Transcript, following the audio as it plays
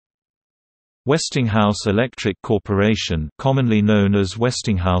Westinghouse Electric Corporation, commonly known as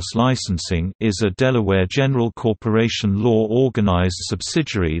Westinghouse Licensing, is a Delaware general corporation law organized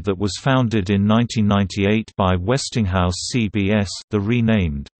subsidiary that was founded in 1998 by Westinghouse CBS, the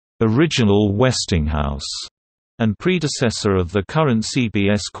renamed Original Westinghouse, and predecessor of the current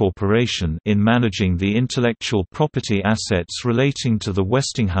CBS Corporation, in managing the intellectual property assets relating to the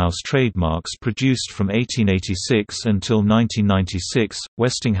Westinghouse trademarks produced from 1886 until 1996.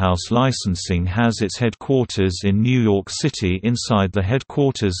 Westinghouse Licensing has its headquarters in New York City inside the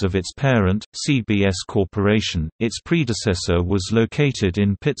headquarters of its parent, CBS Corporation. Its predecessor was located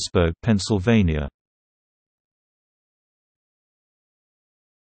in Pittsburgh, Pennsylvania.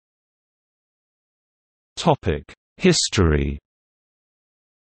 History.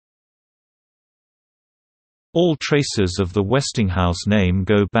 All traces of the Westinghouse name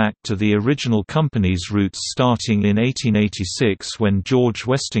go back to the original company's roots starting in 1886 when George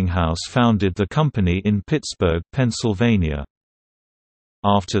Westinghouse founded the company in Pittsburgh, Pennsylvania.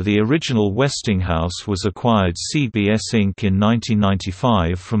 After the original Westinghouse was acquired CBS Inc. in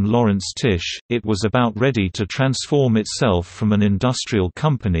 1995 from Lawrence Tisch, it was about ready to transform itself from an industrial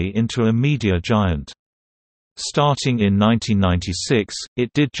company into a media giant. Starting in 1996,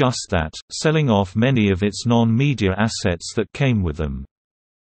 it did just that, selling off many of its non-media assets that came with them.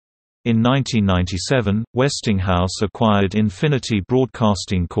 In 1997, Westinghouse acquired Infinity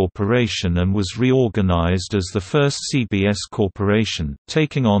Broadcasting Corporation and was reorganized as the first CBS Corporation,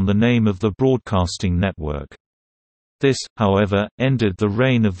 taking on the name of the broadcasting network. This, however, ended the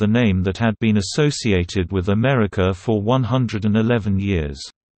reign of the name that had been associated with America for 111 years.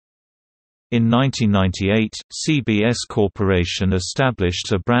 In 1998, CBS Corporation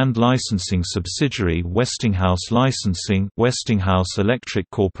established a brand licensing subsidiary, Westinghouse Licensing, Westinghouse Electric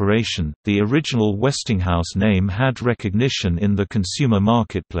Corporation. The original Westinghouse name had recognition in the consumer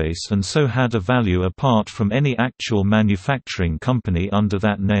marketplace and so had a value apart from any actual manufacturing company under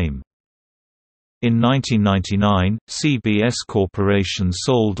that name. In 1999, CBS Corporation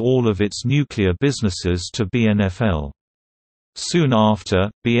sold all of its nuclear businesses to BNFL. Soon after,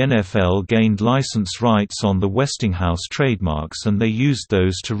 BNFL gained license rights on the Westinghouse trademarks and they used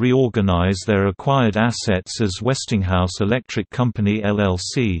those to reorganize their acquired assets as Westinghouse Electric Company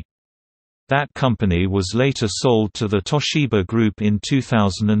LLC. That company was later sold to the Toshiba Group in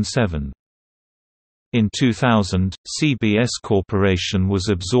 2007. In 2000, CBS Corporation was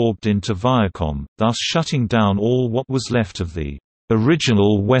absorbed into Viacom, thus shutting down all what was left of the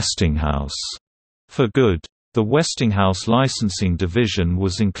original Westinghouse for good. The Westinghouse licensing division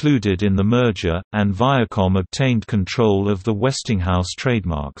was included in the merger, and Viacom obtained control of the Westinghouse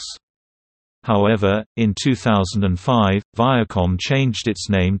trademarks. However, in 2005, Viacom changed its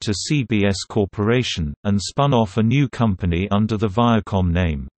name to CBS Corporation, and spun off a new company under the Viacom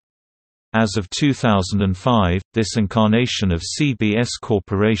name. As of 2005, this incarnation of CBS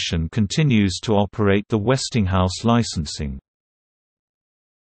Corporation continues to operate the Westinghouse licensing.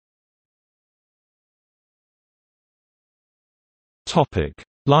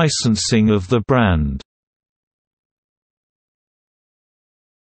 Licensing of the brand.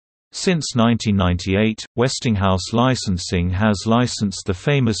 Since 1998, Westinghouse Licensing has licensed the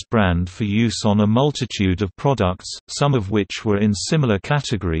famous brand for use on a multitude of products, some of which were in similar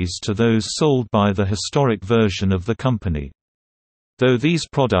categories to those sold by the historic version of the company. Though these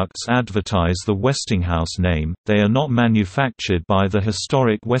products advertise the Westinghouse name, they are not manufactured by the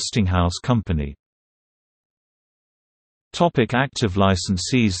historic Westinghouse company. Active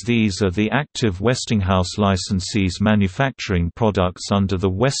licensees. These are the active Westinghouse licensees manufacturing products under the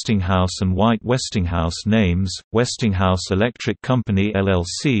Westinghouse and White Westinghouse names. Westinghouse Electric Company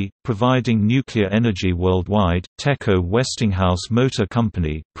LLC, providing nuclear energy worldwide. TECO Westinghouse Motor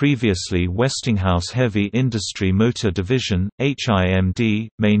Company, previously Westinghouse Heavy Industry Motor Division, HIMD,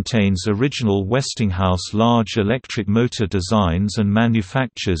 maintains original Westinghouse large electric motor designs and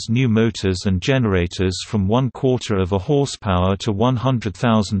manufactures new motors and generators from 1/4 of a horsepower to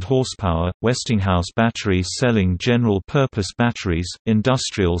 100,000 horsepower. Westinghouse Batteries, selling general-purpose batteries,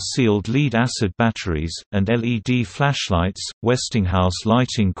 industrial sealed lead-acid batteries, and LED flashlights. Westinghouse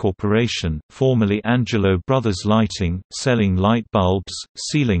Lighting Corporation, formerly Angelo Brothers Lighting, selling light bulbs,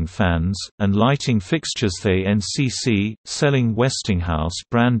 ceiling fans, and lighting fixtures. They NCC, selling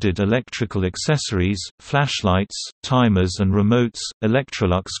Westinghouse-branded electrical accessories, flashlights, timers and remotes.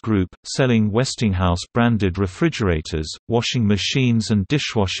 Electrolux Group, selling Westinghouse-branded refrigerators, washing machines and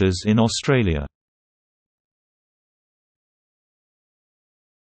dishwashers in Australia.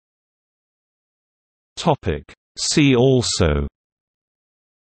 See also: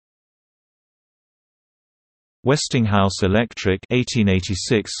 Westinghouse Electric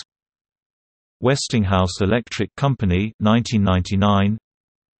 1886, Westinghouse Electric Company 1999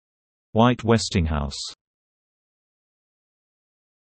 White Westinghouse